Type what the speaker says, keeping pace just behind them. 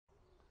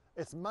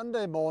It's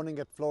Monday morning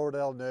at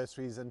Floridale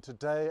Nurseries, and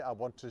today I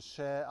want to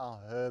share our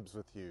herbs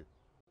with you.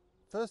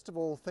 First of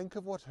all, think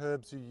of what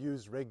herbs you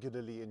use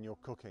regularly in your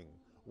cooking.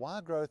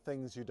 Why grow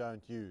things you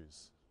don't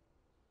use?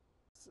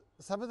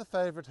 Some of the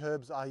favourite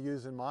herbs I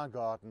use in my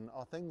garden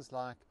are things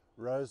like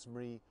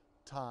rosemary,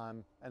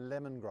 thyme and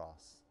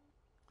lemongrass.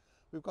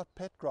 We've got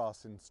pet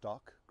grass in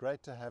stock,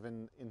 great to have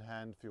in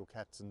hand for your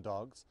cats and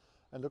dogs.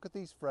 And look at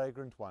these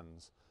fragrant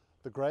ones.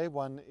 The grey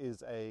one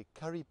is a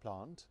curry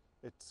plant.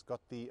 It's got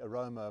the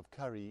aroma of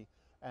curry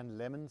and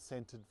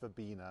lemon-scented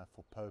verbena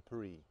for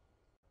potpourri.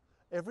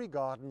 Every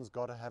garden's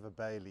got to have a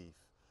bay leaf.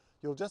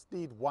 You'll just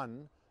need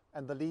one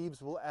and the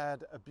leaves will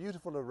add a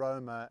beautiful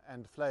aroma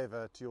and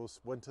flavour to your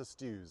winter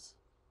stews.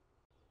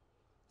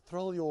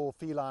 Thrill your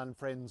feline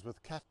friends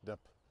with catnip,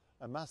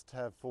 a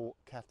must-have for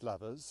cat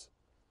lovers.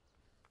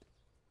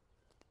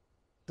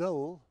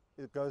 Dill,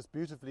 it goes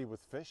beautifully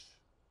with fish.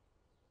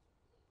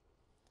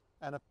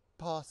 And a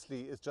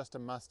parsley is just a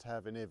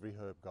must-have in every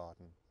herb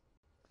garden.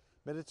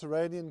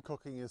 Mediterranean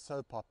cooking is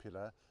so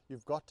popular,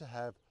 you've got to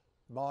have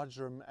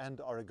marjoram and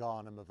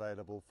orgeno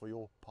available for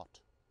your pot.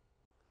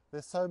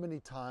 There's so many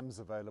thymes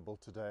available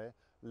today.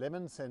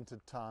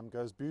 Lemon-scented thyme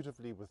goes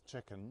beautifully with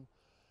chicken.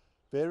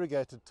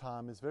 Variegated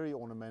thyme is very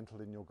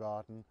ornamental in your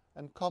garden,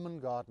 and common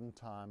garden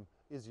thyme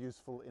is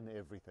useful in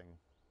everything.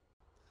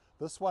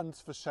 This one's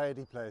for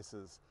shady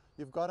places.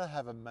 You've got to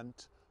have a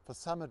mint for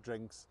summer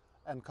drinks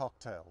and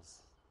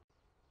cocktails.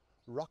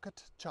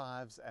 Rocket,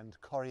 chives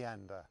and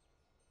coriander.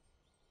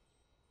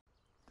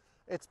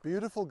 It's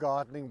beautiful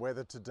gardening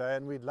weather today,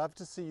 and we'd love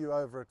to see you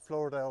over at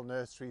Floridale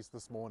Nurseries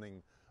this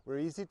morning. We're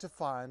easy to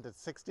find at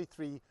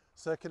 63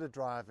 Circular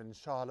Drive in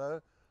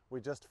Charlo.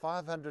 We're just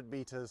 500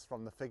 metres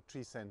from the Fig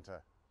Tree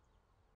Centre.